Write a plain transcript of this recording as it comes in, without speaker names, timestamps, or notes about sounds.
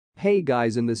Hey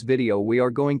guys, in this video we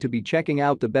are going to be checking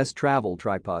out the best travel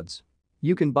tripods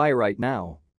you can buy right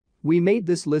now. We made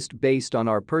this list based on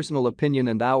our personal opinion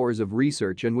and hours of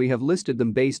research, and we have listed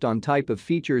them based on type of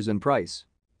features and price.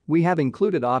 We have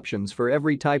included options for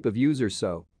every type of user,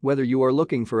 so whether you are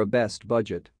looking for a best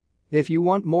budget. If you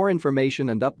want more information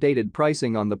and updated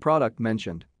pricing on the product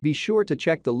mentioned, be sure to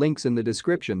check the links in the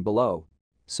description below.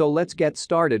 So let's get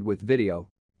started with video.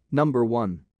 Number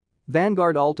 1.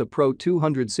 Vanguard Alta Pro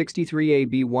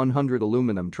 263AB 100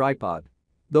 Aluminum Tripod.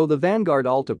 Though the Vanguard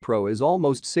Alta Pro is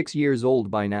almost 6 years old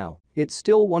by now, it's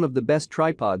still one of the best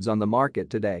tripods on the market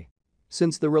today.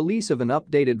 Since the release of an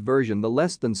updated version, the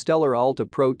less than stellar Alta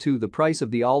Pro 2, the price of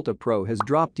the Alta Pro has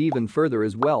dropped even further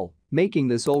as well, making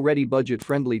this already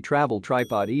budget-friendly travel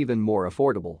tripod even more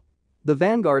affordable. The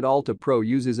Vanguard Alta Pro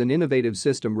uses an innovative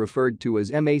system referred to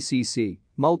as MACC,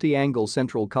 multi-angle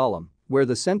central column, where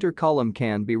the center column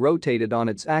can be rotated on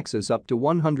its axis up to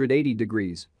 180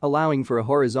 degrees, allowing for a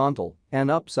horizontal and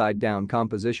upside-down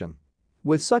composition.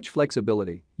 With such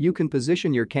flexibility, you can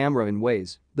position your camera in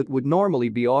ways that would normally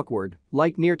be awkward,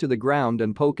 like near to the ground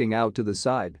and poking out to the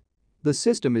side. The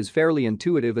system is fairly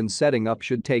intuitive and setting up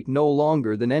should take no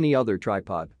longer than any other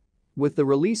tripod. With the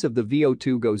release of the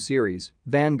VO2 Go series,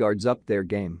 Vanguard's upped their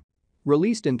game.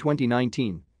 Released in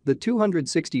 2019, the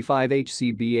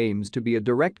 265HCB aims to be a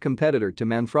direct competitor to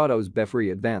Manfrotto's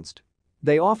Befree Advanced.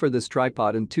 They offer this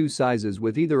tripod in 2 sizes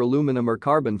with either aluminum or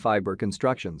carbon fiber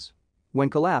constructions.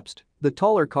 When collapsed, the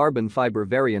taller carbon fiber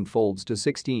variant folds to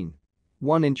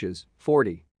 16.1 inches,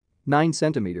 40.9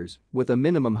 centimeters, with a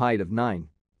minimum height of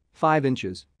 9.5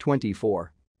 inches,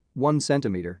 24.1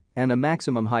 centimeter, and a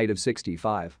maximum height of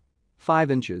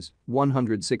 65.5 inches,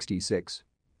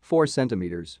 166.4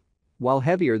 centimeters. While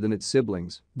heavier than its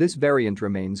siblings, this variant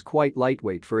remains quite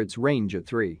lightweight for its range at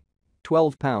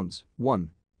 3.12 pounds,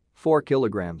 1.4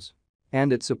 kilograms.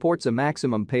 And it supports a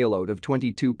maximum payload of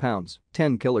 22 pounds,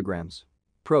 10 kilograms.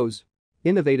 Pros: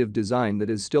 innovative design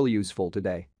that is still useful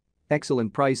today.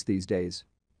 Excellent price these days.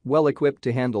 Well equipped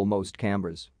to handle most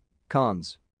cameras.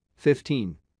 Cons: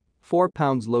 15.4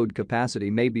 pounds load capacity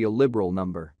may be a liberal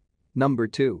number. Number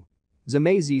 2.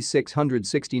 ZOMEI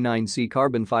Z669C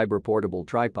Carbon Fiber Portable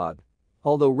Tripod.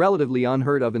 Although relatively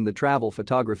unheard of in the travel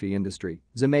photography industry,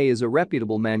 ZOMEI is a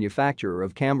reputable manufacturer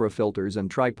of camera filters and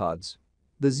tripods.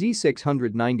 The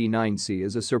Z699C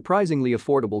is a surprisingly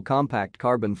affordable compact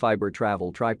carbon fiber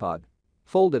travel tripod.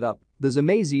 Folded up, the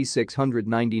ZOMEI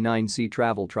Z699C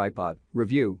travel tripod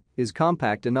review is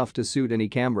compact enough to suit any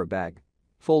camera bag.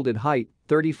 Folded height,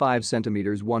 35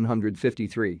 cm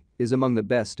 153, is among the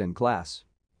best in class.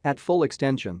 At full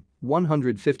extension,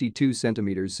 152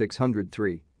 cm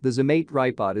 603, the ZOMEI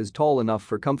tripod is tall enough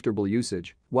for comfortable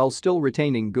usage while still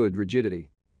retaining good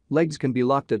rigidity. Legs can be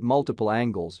locked at multiple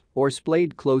angles or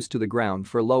splayed close to the ground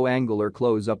for low-angle or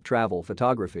close-up travel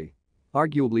photography.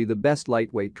 Arguably the best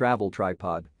lightweight travel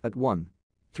tripod at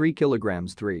 1.3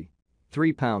 kilograms 3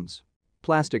 pounds.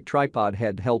 Plastic tripod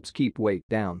head helps keep weight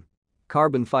down.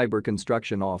 Carbon fiber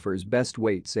construction offers best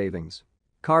weight savings.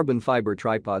 Carbon fiber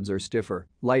tripods are stiffer,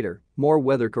 lighter, more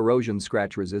weather corrosion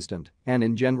scratch resistant, and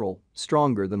in general,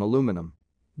 stronger than aluminum.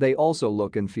 They also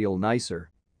look and feel nicer.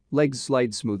 Legs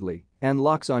slide smoothly, and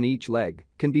locks on each leg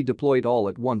can be deployed all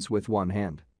at once with one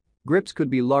hand. Grips could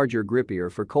be larger,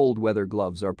 grippier for cold weather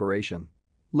gloves operation.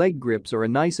 Leg grips are a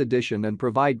nice addition and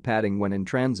provide padding when in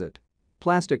transit.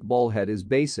 Plastic ball head is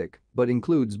basic but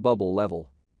includes bubble level.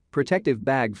 Protective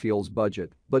bag feels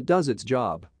budget but does its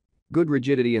job. Good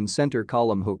rigidity and center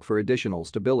column hook for additional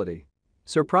stability.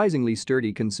 Surprisingly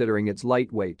sturdy considering its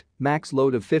lightweight, max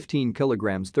load of 15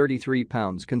 kilograms 33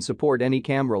 pounds can support any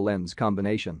camera lens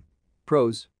combination.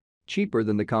 Pros: cheaper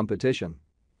than the competition.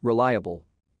 Reliable.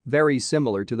 Very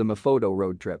similar to the Manfrotto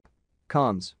road trip.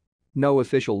 Cons: no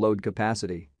official load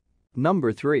capacity.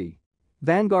 Number 3.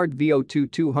 Vanguard VO2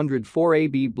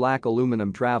 204AB Black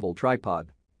Aluminum Travel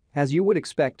Tripod. As you would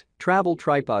expect, travel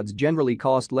tripods generally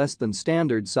cost less than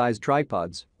standard-sized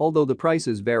tripods, although the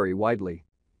prices vary widely.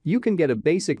 You can get a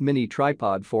basic mini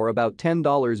tripod for about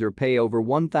 $10 or pay over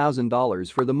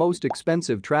 $1,000 for the most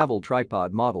expensive travel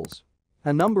tripod models.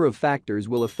 A number of factors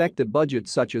will affect the budget,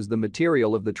 such as the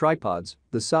material of the tripods,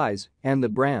 the size, and the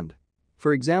brand.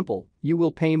 For example, you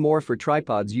will pay more for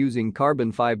tripods using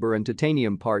carbon fiber and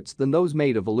titanium parts than those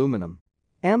made of aluminum.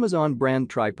 Amazon brand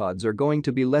tripods are going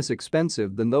to be less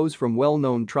expensive than those from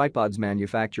well-known tripods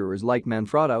manufacturers like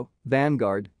Manfrotto,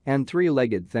 Vanguard, and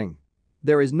Three-Legged Thing.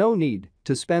 There is no need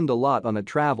to spend a lot on a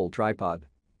travel tripod.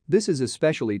 This is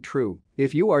especially true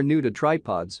if you are new to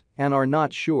tripods and are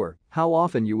not sure how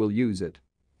often you will use it.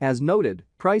 As noted,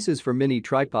 prices for mini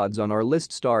tripods on our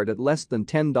list start at less than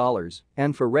 $10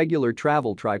 and for regular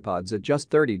travel tripods at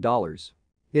just $30.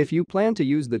 If you plan to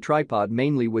use the tripod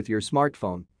mainly with your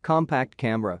smartphone, compact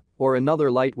camera, or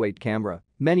another lightweight camera,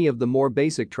 many of the more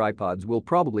basic tripods will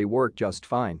probably work just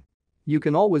fine. You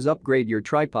can always upgrade your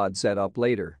tripod setup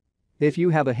later. If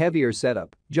you have a heavier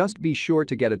setup, just be sure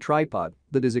to get a tripod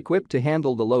that is equipped to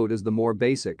handle the load, as the more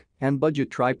basic and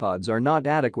budget tripods are not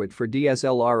adequate for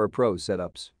DSLR or Pro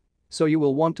setups. So you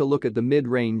will want to look at the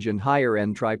mid-range and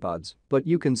higher-end tripods, but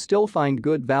you can still find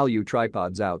good value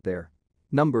tripods out there.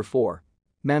 Number 4.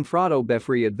 Manfrotto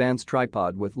Befree Advanced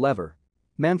Tripod with Lever.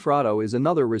 Manfrotto is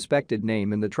another respected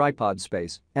name in the tripod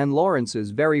space, and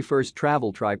Lawrence's very first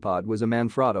travel tripod was a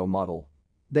Manfrotto model.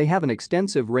 They have an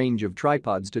extensive range of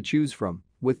tripods to choose from,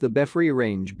 with the Befree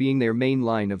range being their main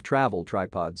line of travel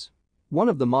tripods. One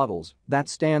of the models that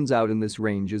stands out in this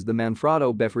range is the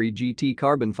Manfrotto Befree GT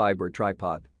carbon fiber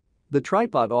tripod. The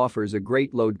tripod offers a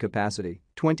great load capacity,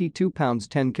 22 pounds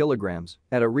 10 kilograms,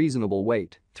 at a reasonable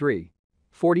weight,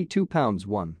 42 pounds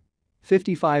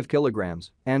 55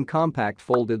 kilograms, and compact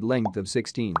folded length of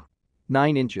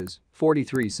 16.9 inches,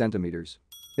 43 centimeters.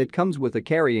 It comes with a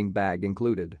carrying bag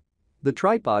included. The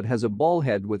tripod has a ball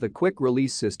head with a quick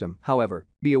release system. However,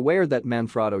 be aware that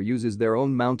Manfrotto uses their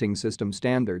own mounting system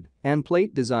standard and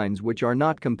plate designs which are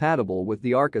not compatible with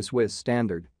the Arca Swiss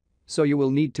standard. So you will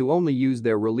need to only use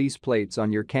their release plates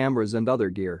on your cameras and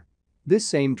other gear. This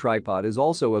same tripod is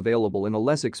also available in a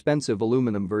less expensive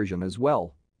aluminum version as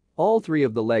well. All 3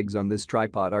 of the legs on this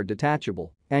tripod are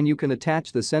detachable, and you can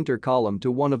attach the center column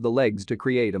to one of the legs to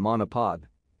create a monopod.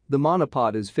 The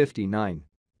monopod is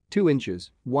 59.2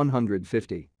 inches,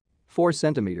 154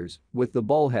 centimeters, with the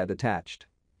ball head attached.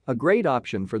 A great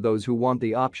option for those who want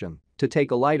the option to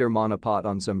take a lighter monopod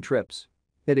on some trips.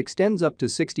 It extends up to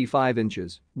 65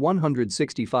 inches,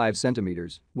 165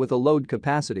 centimeters, with a load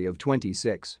capacity of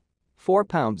 26.4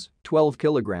 pounds, 12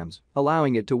 kilograms,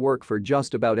 allowing it to work for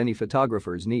just about any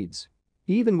photographer's needs.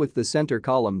 Even with the center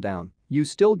column down, you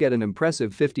still get an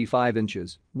impressive 55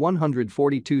 inches,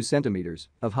 142 centimeters,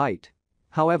 of height.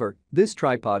 However, this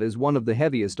tripod is one of the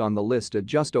heaviest on the list at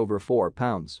just over 4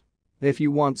 pounds. If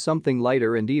you want something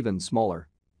lighter and even smaller.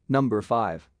 Number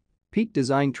 5. Peak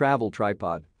Design Travel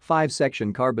Tripod,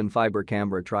 5-section carbon fiber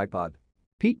camera tripod.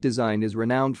 Peak Design is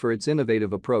renowned for its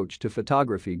innovative approach to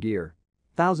photography gear.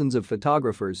 Thousands of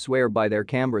photographers swear by their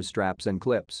camera straps and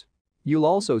clips. You'll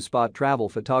also spot travel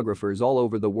photographers all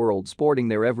over the world sporting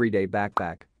their everyday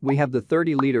backpack. We have the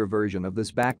 30-liter version of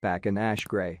this backpack in ash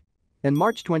gray. In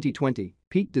March 2020,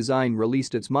 Peak Design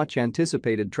released its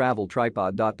much-anticipated travel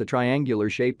tripod. The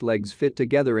triangular-shaped legs fit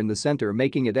together in the center,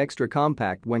 making it extra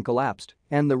compact when collapsed,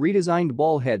 and the redesigned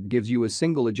ball head gives you a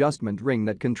single adjustment ring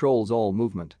that controls all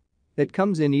movement. It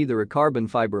comes in either a carbon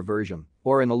fiber version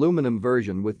or an aluminum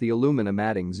version, with the aluminum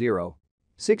adding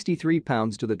 0.63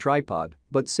 pounds to the tripod,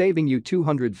 but saving you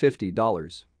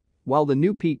 $250. While the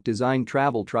new Peak Design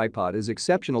travel tripod is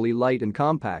exceptionally light and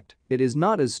compact, it is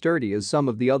not as sturdy as some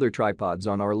of the other tripods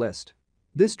on our list.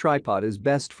 This tripod is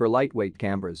best for lightweight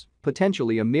cameras,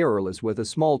 potentially a mirrorless with a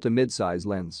small to mid-size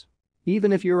lens.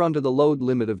 Even if you're under the load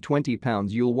limit of 20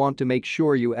 pounds, you'll want to make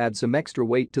sure you add some extra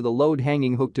weight to the load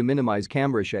hanging hook to minimize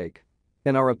camera shake.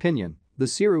 In our opinion, the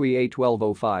ZOMEI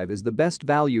A1205 is the best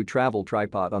value travel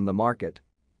tripod on the market.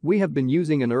 We have been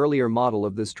using an earlier model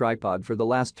of this tripod for the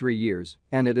last 3 years,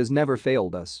 and it has never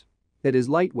failed us. It is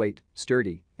lightweight,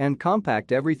 sturdy, and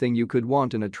compact, everything you could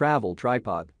want in a travel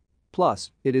tripod.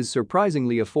 Plus, it is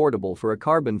surprisingly affordable for a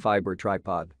carbon fiber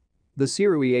tripod. The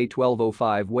ZOMEI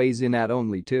A1205 weighs in at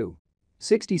only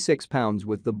 2.66 pounds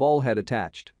with the ball head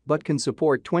attached, but can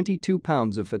support 22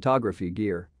 pounds of photography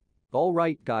gear.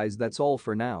 Alright guys, that's all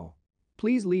for now.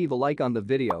 Please leave a like on the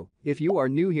video. If you are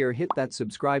new here, hit that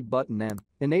subscribe button and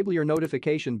enable your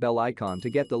notification bell icon to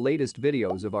get the latest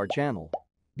videos of our channel.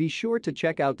 Be sure to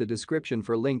check out the description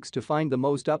for links to find the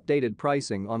most updated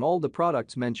pricing on all the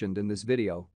products mentioned in this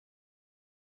video.